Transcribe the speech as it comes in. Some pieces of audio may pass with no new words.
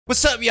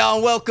What's up, y'all,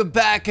 and welcome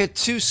back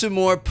to some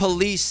more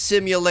Police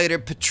Simulator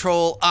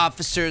Patrol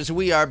Officers.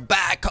 We are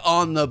back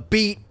on the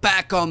beat,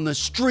 back on the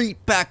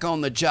street, back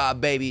on the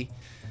job, baby.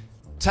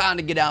 Time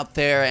to get out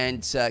there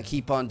and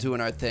keep on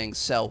doing our thing.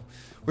 So,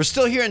 we're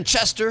still here in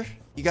Chester.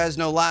 You guys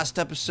know last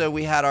episode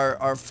we had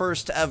our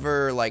first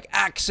ever, like,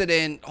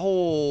 accident,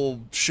 whole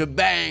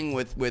shebang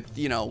with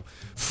you know,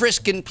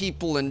 frisking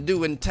people and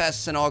doing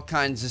tests and all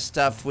kinds of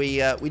stuff. We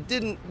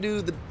didn't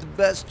do the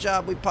best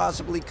job we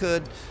possibly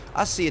could.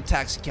 I see a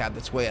taxi cab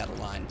that's way out of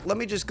line. Let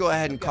me just go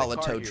ahead and call a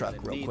tow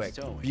truck real quick.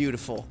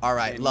 Beautiful. All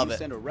right, love it.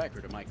 Send a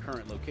record of my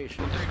current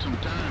location. It'll take some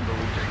time, but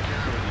we'll take care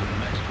of it in the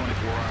next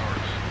 24 hours.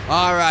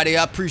 Alrighty,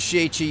 I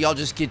appreciate you. Y'all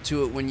just get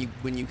to it when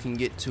you can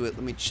get to it.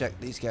 Let me check.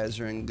 These guys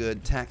are in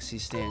good. Taxi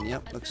stand.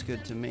 Yep, looks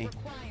good to me.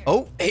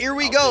 Oh, here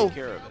we go. Take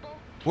care of it.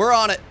 We're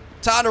on it.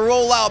 Time to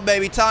roll out,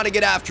 baby. Time to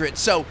get after it.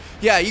 So,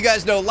 yeah, you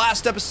guys know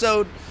last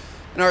episode,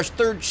 in our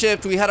third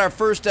shift, we had our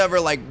first ever,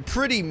 like,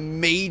 pretty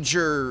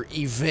major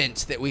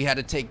event that we had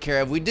to take care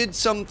of. We did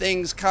some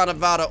things kind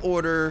of out of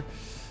order.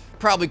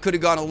 Probably could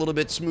have gone a little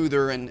bit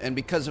smoother, and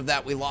because of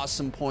that, we lost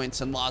some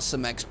points and lost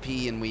some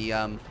XP, and we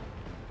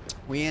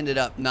ended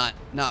up not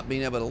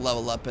being able to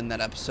level up in that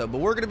episode. But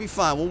we're going to be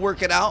fine. We'll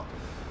work it out.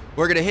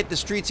 We're going to hit the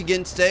streets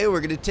again today. We're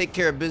going to take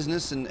care of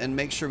business and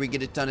make sure we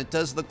get it done. It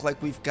does look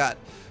like we've got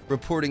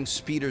reporting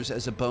speeders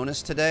as a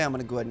bonus today. I'm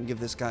going to go ahead and give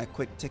this guy a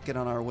quick ticket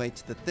on our way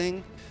to the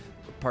thing.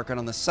 Park it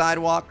on the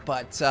sidewalk.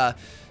 But,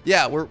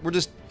 yeah, we're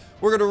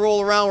going to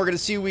roll around. We're going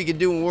to see what we can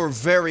do, and we're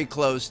very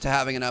close to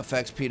having enough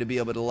XP to be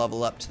able to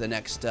level up to the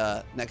next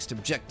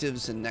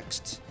objectives and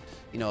next,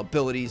 you know,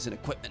 abilities and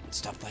equipment and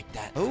stuff like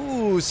that.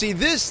 Oh, see,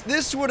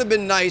 this would have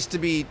been nice to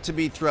be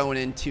thrown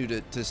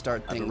into to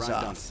start things I've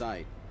arrived off. on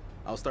site.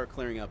 I'll start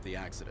clearing up the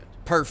accident.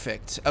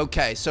 Perfect.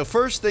 Okay, so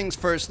first things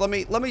first, let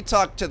me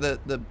talk to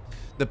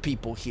the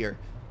people here.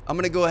 I'm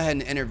gonna go ahead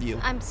and interview.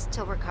 I'm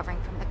still recovering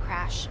from the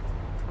crash.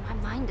 My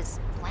mind is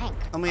blank.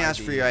 Let me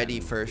ask for your ID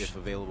first. If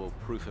available,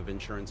 proof of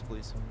insurance,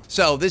 please.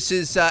 So this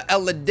is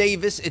Ella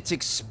Davis. It's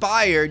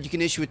expired. You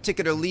can issue a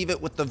ticket or leave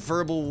it with the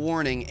verbal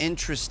warning.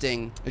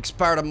 Interesting.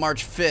 Expired on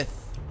March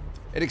 5th.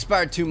 It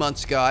expired 2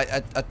 months ago. I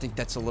think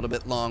that's a little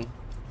bit long.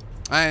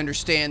 I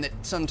understand that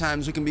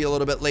sometimes we can be a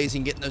little bit lazy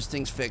in getting those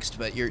things fixed,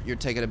 but you're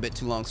taking a bit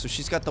too long. So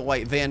she's got the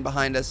white van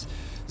behind us,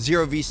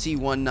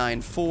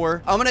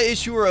 0VC194. I'm gonna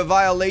issue her a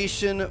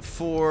violation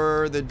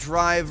for the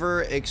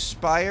driver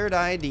expired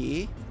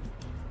ID.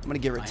 I'm gonna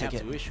give her a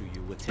ticket. I have to issue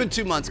you with It's been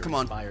 2 months. Come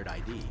on. Expired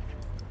ID.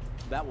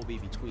 That will be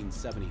between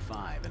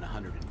 $75 and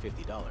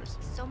 $150.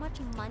 So much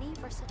money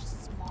for such a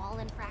small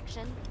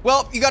infraction.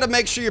 Well, you got to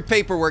make sure your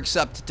paperwork's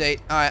up to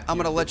date. All right, I'm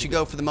gonna let you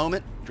go for the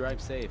moment.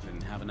 Drive safe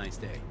and have a nice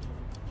day.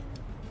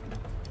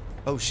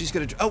 Oh, she's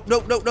gonna. Oh, no.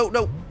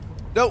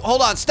 No,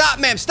 hold on. Stop,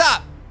 ma'am.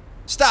 Stop.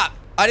 Stop.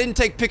 I didn't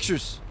take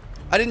pictures.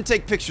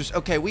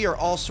 Okay, we are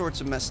all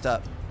sorts of messed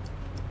up.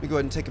 Let me go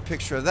ahead and take a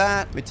picture of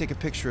that. Let me take a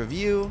picture of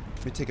you.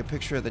 Let me take a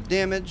picture of the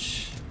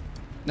damage.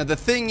 Now, the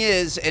thing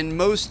is, in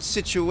most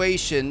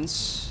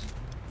situations,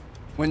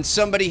 when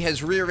somebody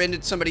has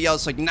rear-ended somebody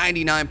else, like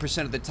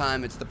 99% of the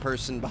time, it's the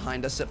person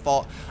behind us at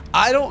fault.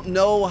 I don't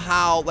know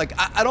how, like,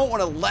 I don't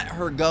want to let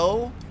her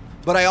go.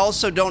 But I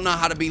also don't know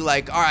how to be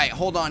like, all right,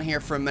 hold on here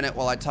for a minute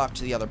while I talk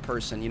to the other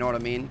person. You know what I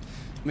mean?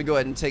 Let me go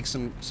ahead and take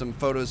some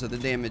photos of the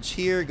damage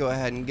here. Go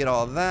ahead and get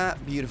all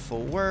that.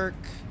 Beautiful work.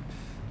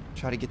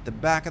 Try to get the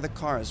back of the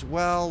car as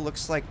well.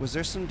 Looks like, was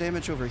there some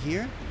damage over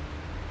here?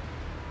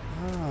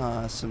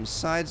 Ah, some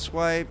side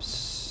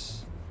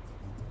swipes.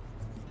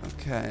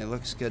 Okay,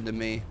 looks good to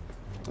me.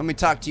 Let me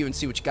talk to you and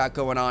see what you got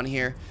going on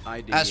here.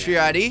 Ask for your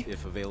ID.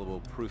 If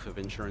available, proof of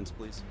insurance,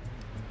 please.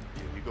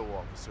 Here you go,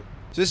 officer.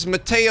 So this is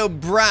Mateo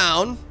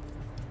Brown.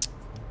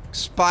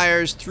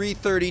 Expires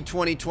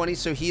 3/30/2020,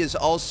 so he is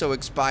also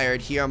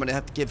expired here. I'm going to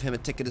have to give him a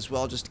ticket as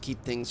well just to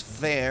keep things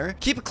fair.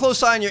 Keep a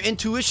close eye on your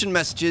intuition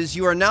messages.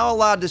 You are now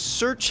allowed to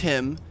search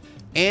him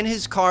and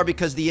his car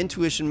because the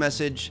intuition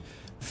message,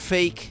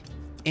 fake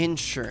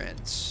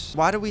insurance.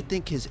 Why do we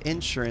think his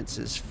insurance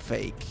is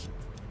fake?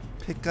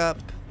 Pick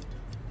up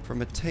for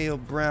Mateo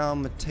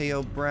Brown.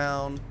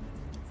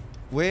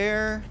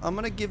 Where? I'm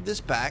going to give this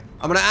back.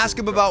 I'm going to ask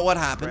him about what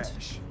happened.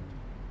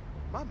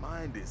 My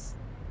mind is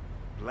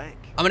blank.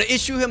 I'm going to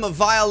issue him a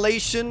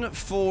violation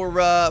for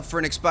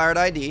an expired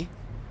ID.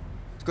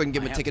 Let's go ahead and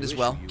give him a ticket as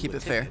well. Keep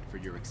it fair. For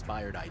your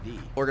expired ID.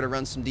 We're going to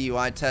run some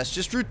DUI tests.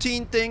 Just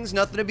routine things.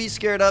 Nothing to be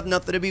scared of.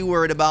 Nothing to be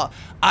worried about.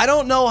 I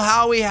don't know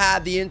how we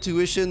had the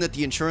intuition that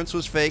the insurance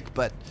was fake,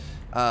 but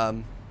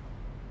I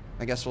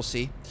guess we'll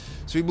see.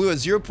 So we blew a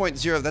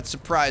 0.0. That's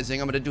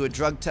surprising. I'm going to do a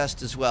drug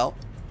test as well.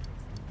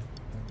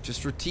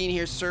 Just routine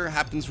here, sir.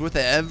 Happens with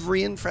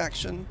every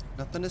infraction.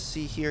 Nothing to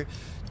see here.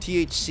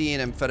 THC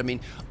and amphetamine.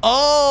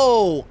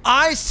 Oh,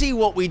 I see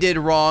what we did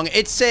wrong.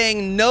 It's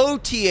saying no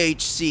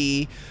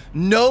THC,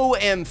 no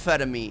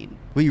amphetamine.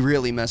 We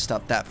really messed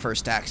up that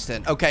first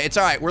accident. Okay, it's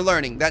all right. We're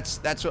learning. That's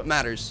what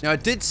matters. Now,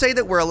 it did say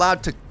that we're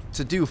allowed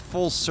to do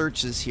full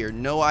searches here.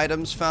 No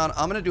items found.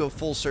 I'm going to do a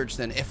full search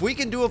then. If we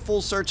can do a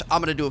full search,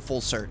 I'm going to do a full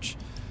search.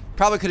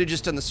 Probably could have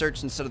just done the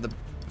search instead of the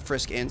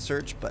frisk and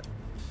search, but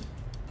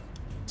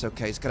it's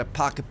okay. He's got a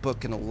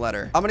pocketbook and a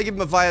letter. I'm gonna give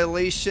him a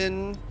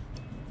violation.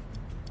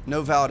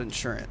 No valid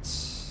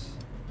insurance.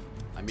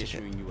 I'm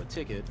issuing you a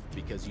ticket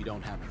because you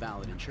don't have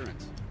valid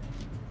insurance.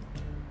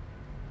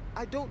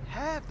 I don't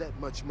have that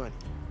much money.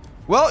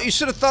 Well, you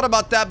should have thought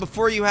about that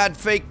before you had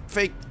fake,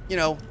 you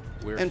know,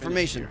 We're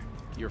information. finished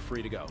here. You're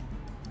free to go.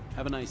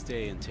 Have a nice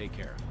day and take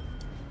care.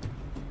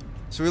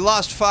 So we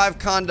lost 5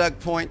 conduct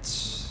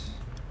points.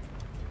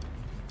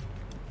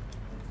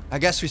 I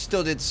guess we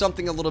still did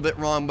something a little bit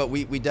wrong, but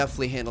we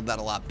definitely handled that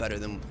a lot better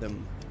than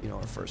you know,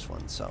 our first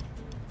one. So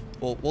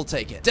we'll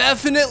take it.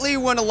 Definitely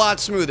went a lot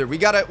smoother. We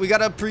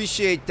gotta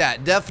appreciate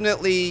that.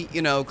 Definitely,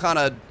 you know, kind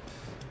of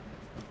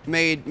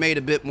made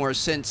a bit more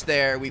sense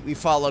there. We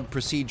followed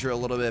procedure a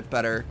little bit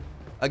better.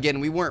 Again,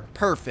 we weren't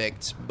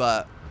perfect,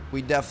 but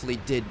we definitely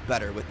did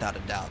better without a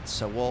doubt.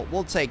 So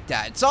we'll take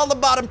that. It's all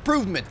about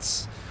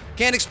improvements.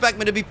 Can't expect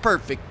me to be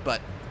perfect,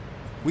 but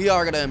we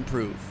are gonna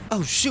improve.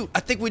 Oh shoot, I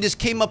think we just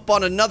came up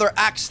on another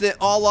accident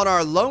all on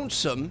our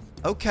lonesome.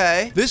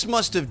 Okay, this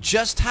must have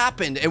just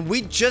happened, and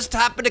we just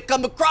happened to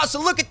come across it.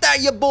 Look at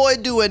that, your boy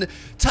doing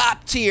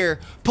top tier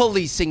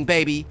policing,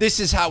 baby. This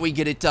is how we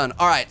get it done.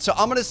 All right, so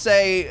I'm gonna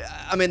say,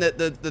 I mean,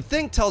 the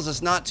thing tells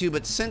us not to,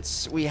 but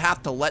since we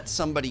have to let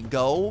somebody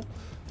go,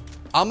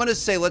 I'm gonna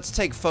say let's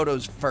take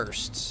photos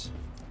first.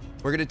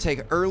 We're gonna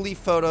take early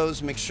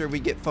photos, make sure we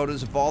get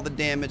photos of all the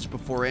damage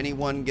before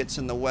anyone gets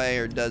in the way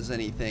or does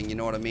anything, you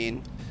know what I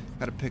mean?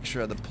 Got a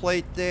picture of the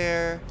plate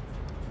there.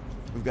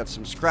 We've got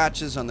some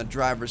scratches on the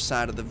driver's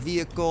side of the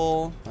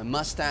vehicle. My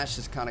mustache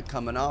is kind of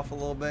coming off a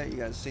little bit. You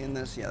guys seeing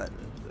this? Yeah, that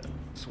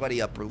sweaty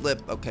upper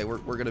lip. Okay, we're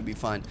gonna be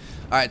fine.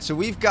 All right, so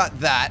we've got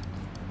that.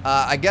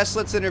 I guess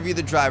let's interview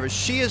the driver.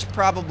 She is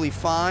probably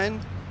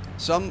fine.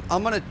 So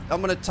I'm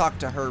gonna talk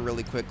to her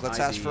really quick. Let's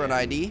ask for an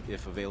ID.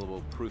 If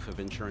available, proof of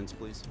insurance,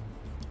 please.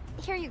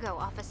 Here you go,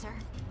 officer.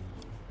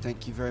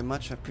 Thank you very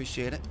much. I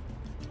appreciate it.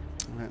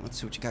 All right, let's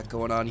see what you got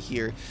going on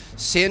here.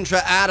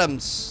 Sandra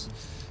Adams.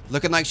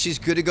 Looking like she's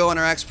good to go on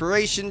her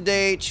expiration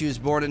date. She was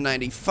born in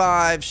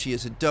 '95. She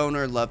is a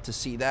donor. Love to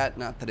see that.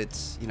 Not that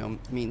it's, you know,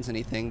 means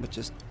anything, but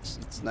just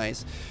it's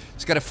nice.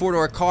 She's got a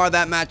 4-door car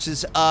that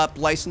matches up.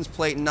 License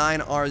plate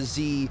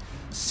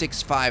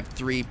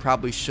 9RZ653.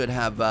 Probably should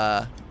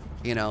have,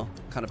 you know,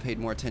 kind of paid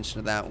more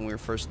attention to that when we were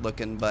first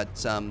looking,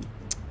 but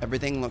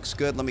everything looks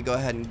good. Let me go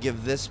ahead and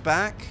give this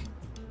back.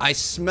 I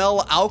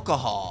smell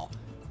alcohol.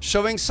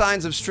 Showing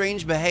signs of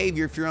strange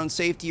behavior. For your own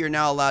safety, you're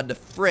now allowed to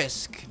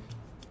frisk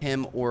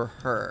him or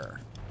her.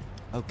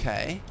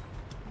 Okay.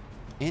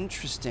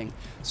 Interesting.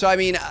 So, I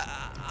mean,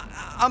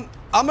 I'm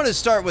going to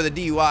start with a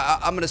DUI.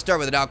 I'm going to start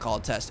with an alcohol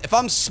test. If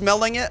I'm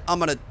smelling it, I'm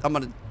going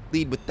to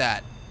lead with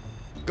that.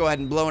 Go ahead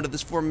and blow into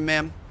this for me,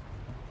 ma'am.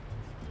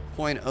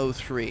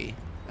 0.03.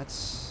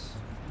 It's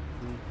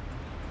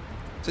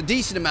a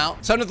decent amount.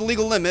 It's under the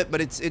legal limit,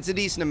 but it's a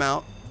decent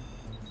amount.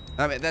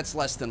 I mean, that's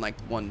less than like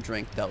 1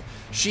 drink, though.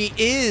 She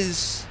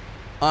is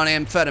on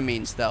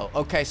amphetamines, though.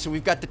 Okay, so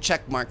we've got the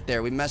check mark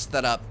there. We messed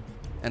that up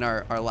in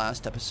our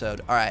last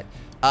episode. All right.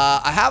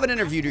 I haven't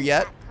interviewed her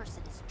yet. That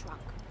person is drunk.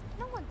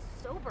 No one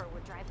sober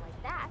would drive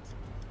like that.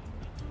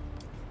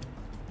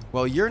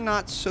 Well, you're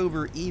not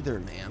sober either,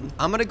 ma'am.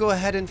 I'm gonna go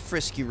ahead and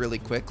frisk you really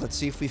quick. Let's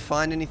see if we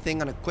find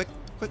anything on a quick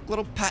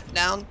little pat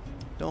down.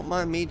 Don't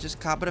mind me, just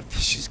copping a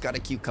fish. She's got a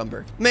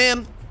cucumber.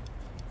 Ma'am,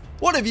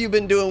 what have you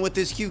been doing with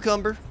this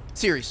cucumber?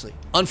 Seriously.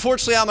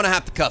 Unfortunately, I'm gonna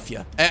have to cuff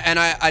you, and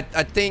I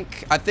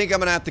think I'm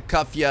gonna have to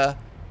cuff you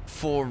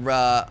for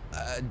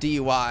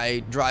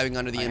DUI, driving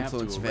under the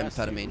influence of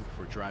amphetamine.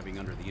 For driving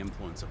under the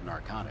influence of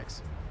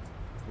narcotics.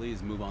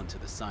 Please move on to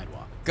the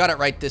sidewalk. Got it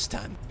right this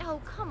time.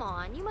 Oh, come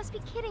on. You must be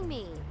kidding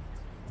me.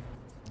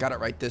 Got it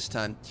right this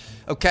time.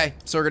 Okay,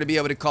 so we're gonna be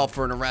able to call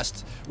for an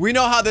arrest. We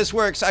know how this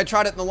works. I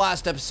tried it in the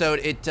last episode.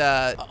 It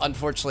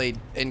unfortunately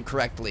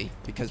incorrectly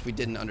because we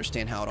didn't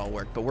understand how it all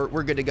worked. But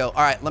we're good to go.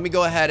 All right, let me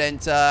go ahead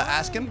and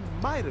ask him.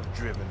 Might have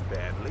driven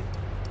badly.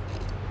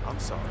 I'm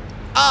sorry.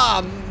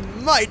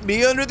 Might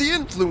be under the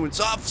influence,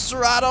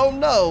 officer. I don't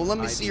know. Let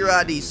me see your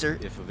ID, sir.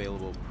 If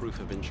available, proof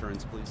of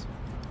insurance, please.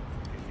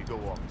 Here you go,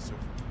 officer.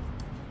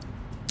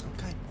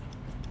 Okay.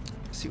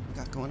 Let's see what we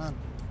got going on.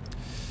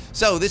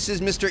 So this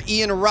is Mr.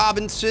 Ian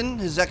Robinson.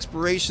 His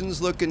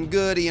expiration's looking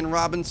good. Ian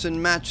Robinson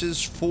matches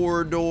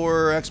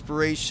 4-door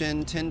expiration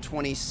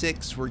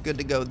 1026. We're good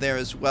to go there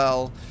as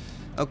well.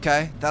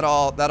 Okay, that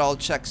all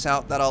checks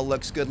out. That all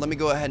looks good. Let me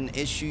go ahead and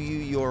issue you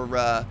your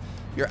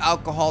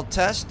alcohol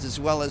test as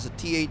well as a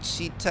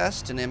THC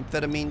test, an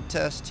amphetamine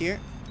test here.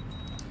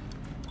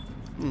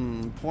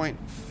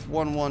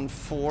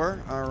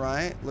 0.114. All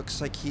right,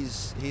 looks like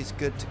he's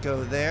good to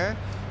go there.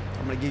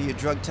 I'm gonna give you a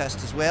drug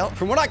test as well.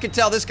 From what I can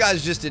tell, this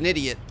guy's just an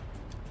idiot.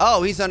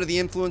 Oh, he's under the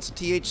influence of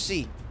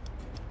THC.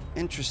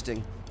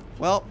 Interesting.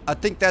 Well, I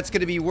think that's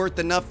gonna be worth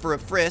enough for a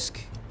frisk.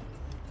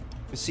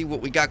 Let's see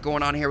what we got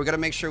going on here. We gotta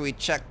make sure we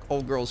check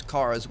old girl's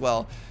car as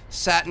well.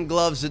 Satin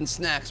gloves and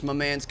snacks. My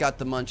man's got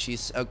the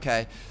munchies.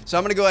 Okay, so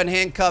I'm gonna go ahead and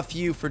handcuff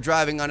you for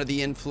driving under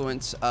the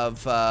influence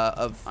of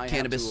cannabis. I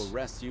have to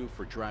arrest you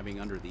for driving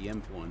under the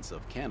influence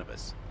of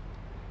cannabis.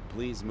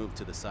 Please move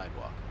to the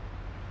sidewalk.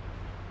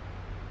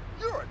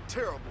 You're a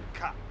terrible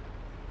cop.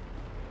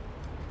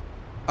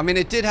 I mean,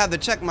 it did have the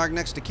check mark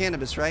next to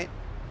cannabis, right?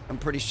 I'm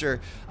pretty sure.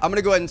 I'm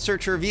gonna go ahead and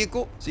search her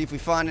vehicle, see if we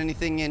find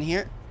anything in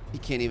here. He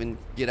can't even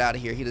get out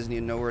of here. He doesn't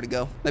even know where to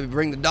go. Maybe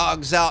bring the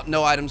dogs out.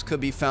 No items could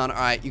be found. All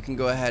right, you can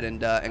go ahead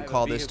and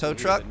call this tow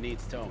truck.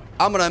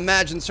 I'm gonna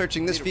imagine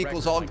searching this vehicle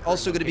is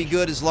also gonna be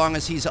good as long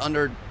as he's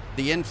under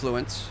the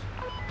influence.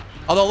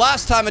 Although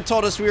last time it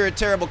told us we were a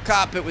terrible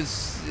cop, it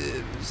was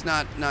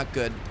not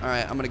good. All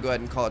right, I'm gonna go ahead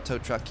and call a tow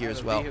truck here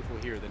as well.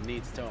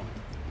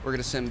 We're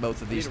gonna send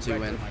both of these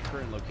two in. My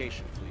current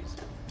location, please.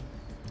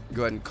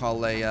 Go ahead and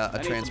call a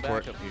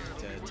transport. Here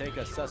to take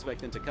a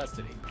suspect into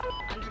custody.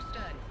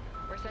 Understood.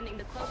 We're sending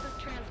the closest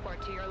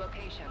transport to your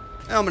location.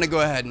 I'm gonna go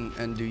ahead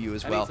and do you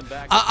as well.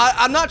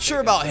 I'm not sure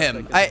about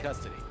him.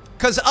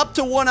 Because up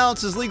to 1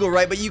 ounce is legal,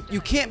 right? But you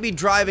can't be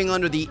driving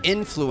under the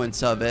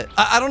influence of it.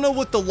 I don't know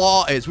what the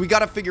law is. We got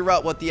to figure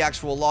out what the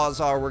actual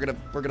laws are. We're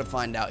gonna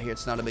find out here.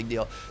 It's not a big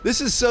deal. This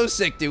is so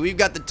sick, dude. We've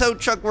got the tow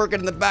truck working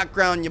in the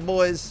background. You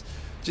boys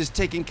just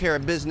taking care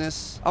of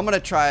business. I'm gonna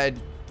try.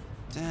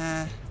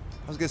 I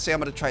was gonna say I'm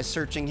gonna try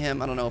searching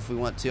him. I don't know if we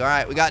want to. All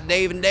right, we got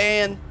Dave and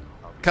Dan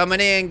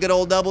coming in. Good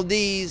old double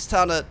D's.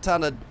 Time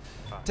to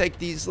take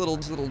these little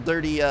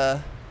dirty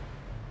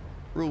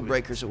rule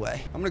breakers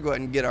away. I'm gonna go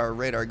ahead and get our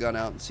radar gun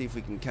out and see if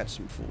we can catch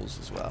some fools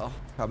as well.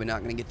 Probably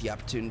not gonna get the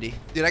opportunity.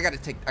 Dude, I gotta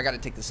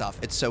take this off.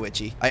 It's so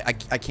itchy. I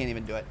can't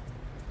even do it.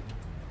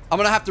 I'm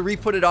gonna have to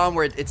re-put it on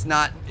where it's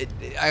not.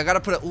 I gotta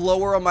put it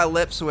lower on my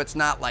lips so it's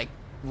not like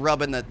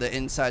rubbing the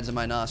insides of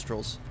my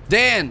nostrils.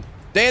 Dan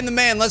the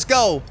man, let's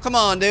go. Come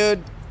on,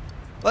 dude.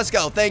 Let's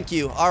go. Thank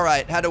you. All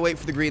right, had to wait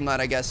for the green light,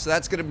 I guess. So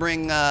that's gonna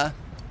bring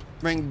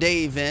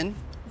Dave in.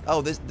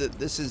 Oh, this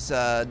is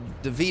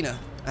Davina,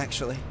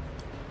 actually.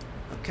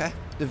 Okay,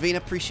 Davina,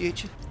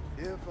 appreciate you.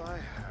 If I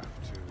have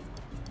to.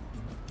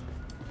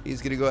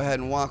 He's gonna go ahead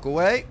and walk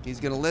away. He's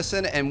gonna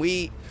listen, and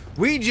we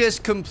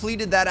just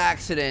completed that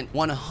accident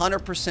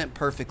 100%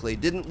 perfectly.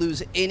 Didn't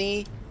lose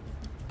any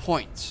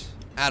points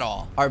at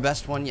all. Our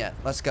best one yet.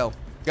 Let's go.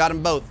 Got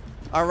them both.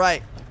 All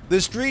right. The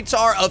streets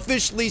are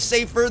officially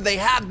safer. They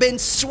have been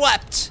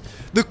swept.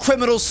 The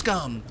criminal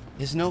scum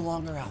is no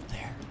longer out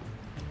there.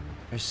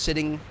 They're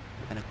sitting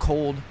in a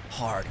cold,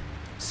 hard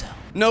cell.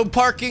 No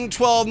parking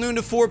 12 noon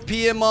to 4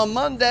 p.m. on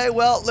Monday.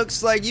 Well, it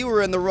looks like you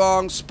were in the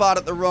wrong spot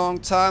at the wrong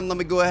time. Let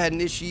me go ahead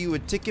and issue you a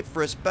ticket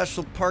for a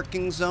special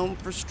parking zone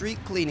for street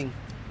cleaning.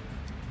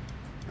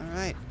 All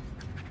right.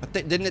 But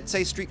didn't it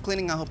say street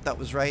cleaning? I hope that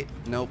was right.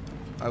 Nope,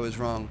 I was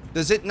wrong.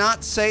 Does it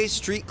not say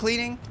street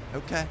cleaning?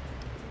 Okay.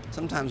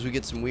 Sometimes we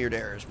get some weird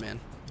errors, man.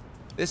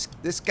 This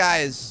guy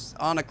is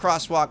on a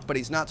crosswalk, but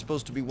he's not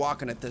supposed to be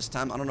walking at this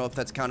time. I don't know if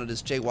that's counted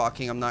as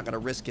jaywalking. I'm not gonna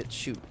risk it.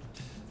 Shoot.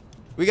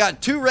 We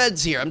got 2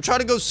 reds here. I'm trying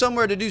to go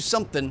somewhere to do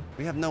something.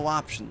 We have no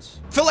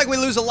options. I feel like we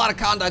lose a lot of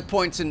contact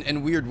points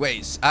in weird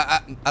ways.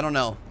 I don't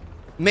know.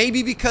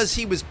 Maybe because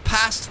he was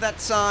past that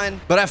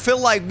sign, but I feel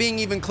like being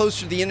even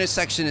closer to the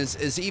intersection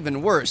is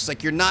even worse.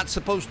 Like, you're not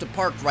supposed to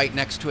park right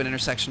next to an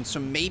intersection, so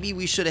maybe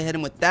we should have hit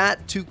him with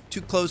that. Too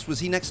close. Was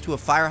he next to a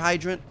fire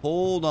hydrant?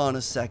 Hold on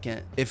a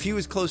second. If he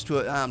was close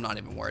to I'm not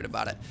even worried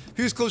about it. If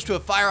he was close to a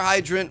fire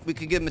hydrant, we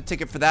could give him a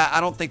ticket for that.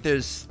 I don't think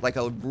there's like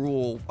a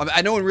rule. I mean,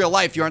 I know in real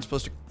life you aren't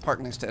supposed to park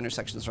next to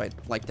intersections right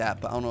like that,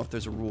 but I don't know if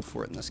there's a rule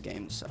for it in this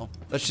game. So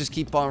let's just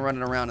keep on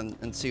running around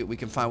and see what we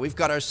can find. We've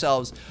got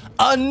ourselves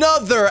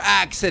another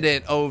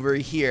accident over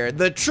here,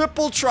 the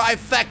triple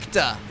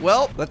trifecta.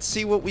 Well, let's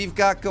see what we've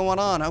got going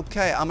on.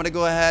 Okay, I'm gonna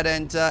go ahead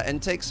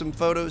and take some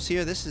photos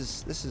here. This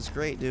is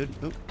great, dude.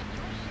 Oop.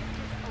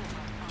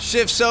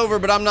 Shift's over,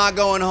 but I'm not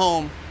going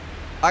home.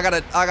 I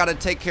gotta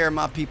take care of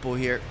my people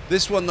here.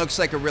 This one looks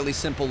like a really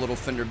simple little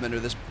fender bender.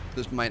 This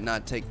might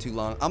not take too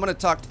long. I'm gonna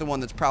talk to the one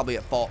that's probably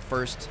at fault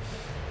first.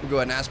 We'll go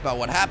ahead and ask about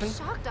what happened.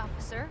 I'm shocked,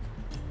 officer.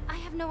 I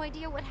have no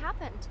idea what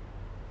happened.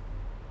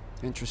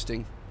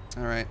 Interesting.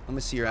 All right, let me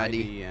see your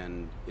ID.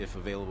 And, if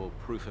available,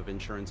 proof of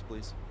insurance,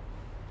 please.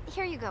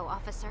 Here you go,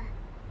 officer.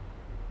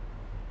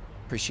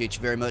 Appreciate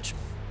you very much.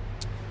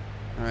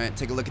 All right,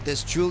 take a look at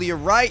this. Julia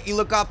Wright, you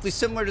look awfully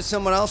similar to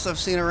someone else I've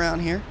seen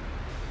around here.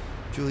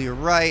 Julia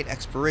Wright,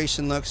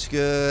 expiration looks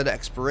good.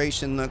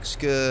 Expiration looks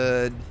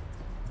good.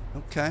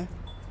 Okay.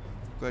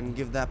 Go ahead and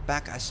give that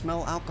back. I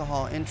smell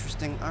alcohol.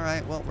 Interesting. All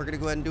right, well, we're going to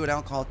go ahead and do an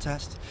alcohol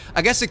test.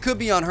 I guess it could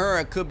be on her.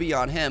 It could be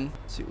on him.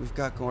 Let's see what we've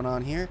got going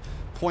on here.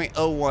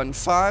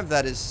 0.015.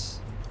 That is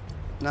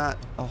not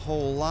a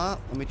whole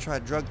lot. Let me try a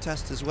drug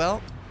test as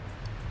well.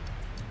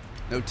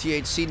 No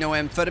THC, no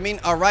amphetamine.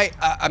 All right.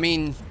 I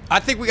mean,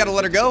 I think we got to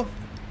let her go.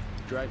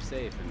 Drive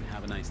safe and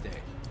have a nice day.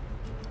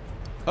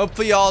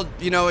 Hopefully y'all,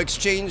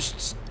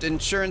 exchanged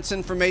insurance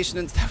information.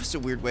 And that was a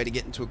weird way to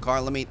get into a car.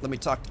 Let me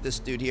talk to this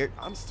dude here.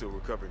 I'm still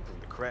recovering from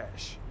the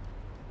crash.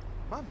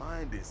 My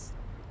mind is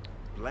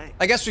blank.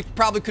 I guess we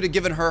probably could have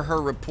given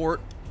her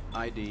report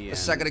ID a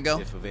second ago.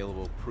 If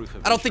available, proof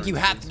of I don't think you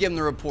insurance, have to give him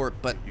the report,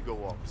 but You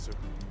go, officer.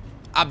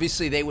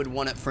 obviously they would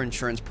want it for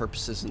insurance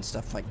purposes and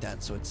stuff like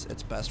that, so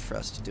it's best for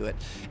us to do it.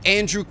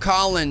 Andrew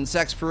Collins,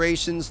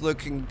 expirations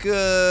looking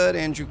good.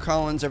 Andrew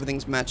Collins,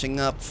 everything's matching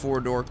up.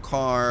 4-door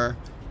car.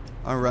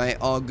 All right,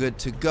 all good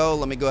to go.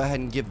 Let me go ahead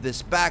and give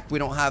this back. We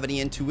don't have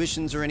any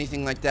intuitions or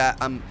anything like that.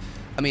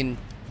 I mean,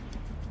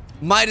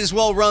 might as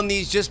well run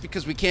these just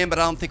because we can, but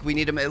I don't think we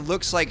need them. It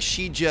looks like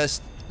she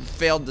just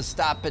failed to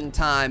stop in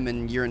time,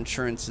 and your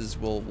insurances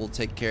will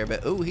take care of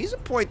it. Oh, he's a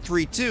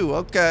 .32.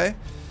 Okay.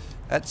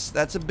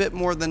 That's a bit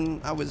more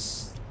than I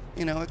was,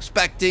 you know,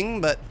 expecting,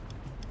 but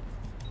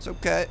it's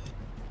okay.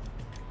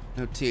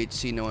 No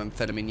THC, no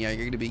amphetamine. Yeah,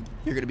 you're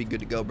gonna be good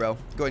to go, bro.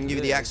 Go ahead and give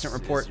you the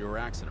accident report. Is your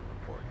accident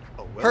report.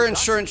 Oh, well Her done.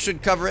 insurance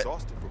should cover it.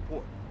 Exhaustive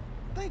report.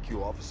 Thank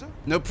you, officer.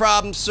 No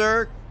problem,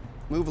 sir.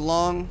 Move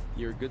along.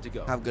 You're good to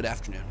go. Have a good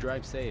afternoon.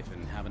 Drive safe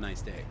and have a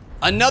nice day.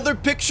 Another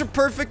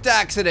picture-perfect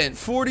accident.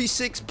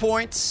 46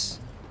 points.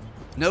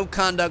 No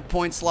conduct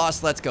points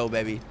lost. Let's go,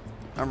 baby.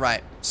 All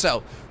right.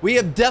 So, we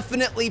have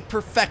definitely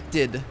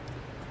perfected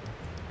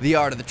the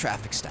art of the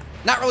traffic stop.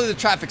 Not really the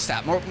traffic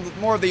stop.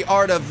 More the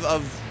art of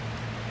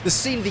the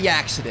scene of the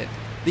accident.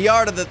 The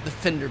art of the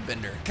fender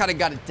bender. Kind of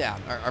got it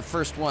down. Our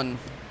first one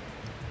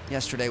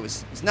yesterday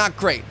was not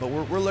great, but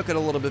we're looking a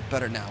little bit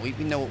better now. We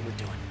know what we're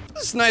doing.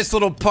 This nice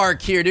little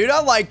park here, dude.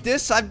 I like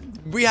this.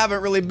 We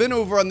haven't really been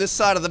over on this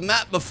side of the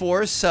map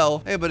before,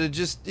 so able to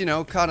just, you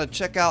know, kind of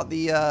check out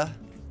the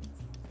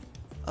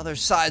other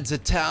sides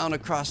of town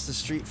across the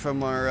street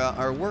from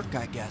our work,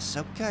 I guess.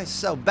 Okay,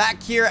 so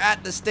back here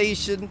at the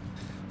station,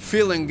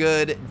 feeling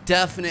good.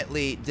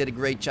 Definitely did a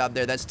great job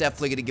there. That's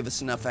definitely going to give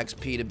us enough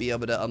XP to be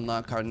able to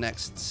unlock our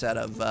next set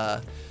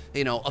of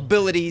you know,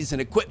 abilities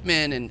and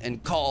equipment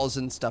and calls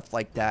and stuff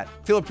like that.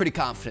 Feeling pretty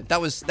confident. That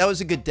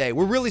was a good day.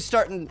 We're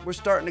starting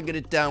to get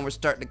it down. We're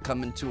starting to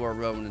come into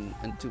our own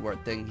and do our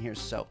thing here.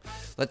 So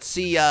let's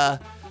see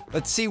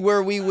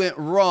where we went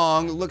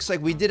wrong. Looks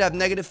like we did have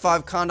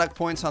 -5 conduct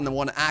points on the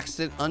one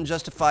accident.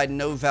 Unjustified,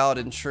 no valid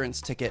insurance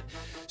ticket.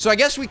 So I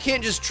guess we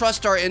can't just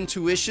trust our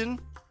intuition.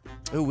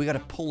 Oh, we got a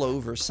pull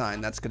over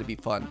sign. That's going to be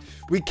fun.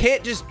 We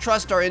can't just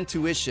trust our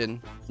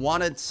intuition.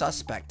 Wanted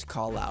suspect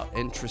call out.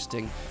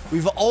 Interesting.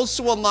 We've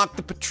also unlocked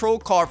the patrol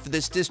car for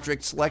this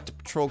district. Select a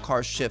patrol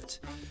car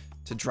shift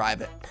to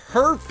drive it.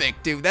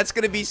 Perfect, dude. That's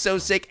going to be so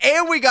sick.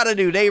 And we got a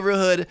new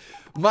neighborhood.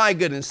 My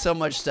goodness, so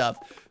much stuff.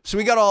 So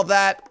we got all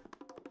that.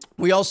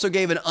 We also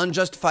gave an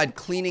unjustified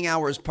cleaning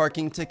hours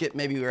parking ticket.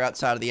 Maybe we were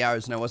outside of the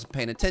hours and I wasn't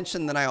paying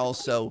attention. Then I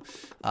also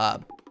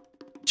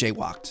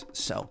jaywalked.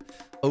 So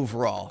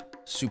overall,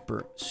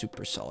 super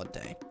solid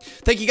day.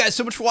 Thank you guys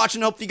so much for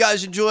watching. Hope you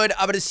guys enjoyed.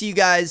 I'm going to see you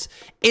guys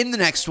in the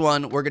next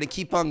one. We're going to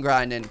keep on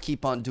grinding,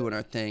 keep on doing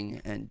our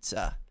thing, and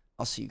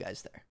I'll see you guys there.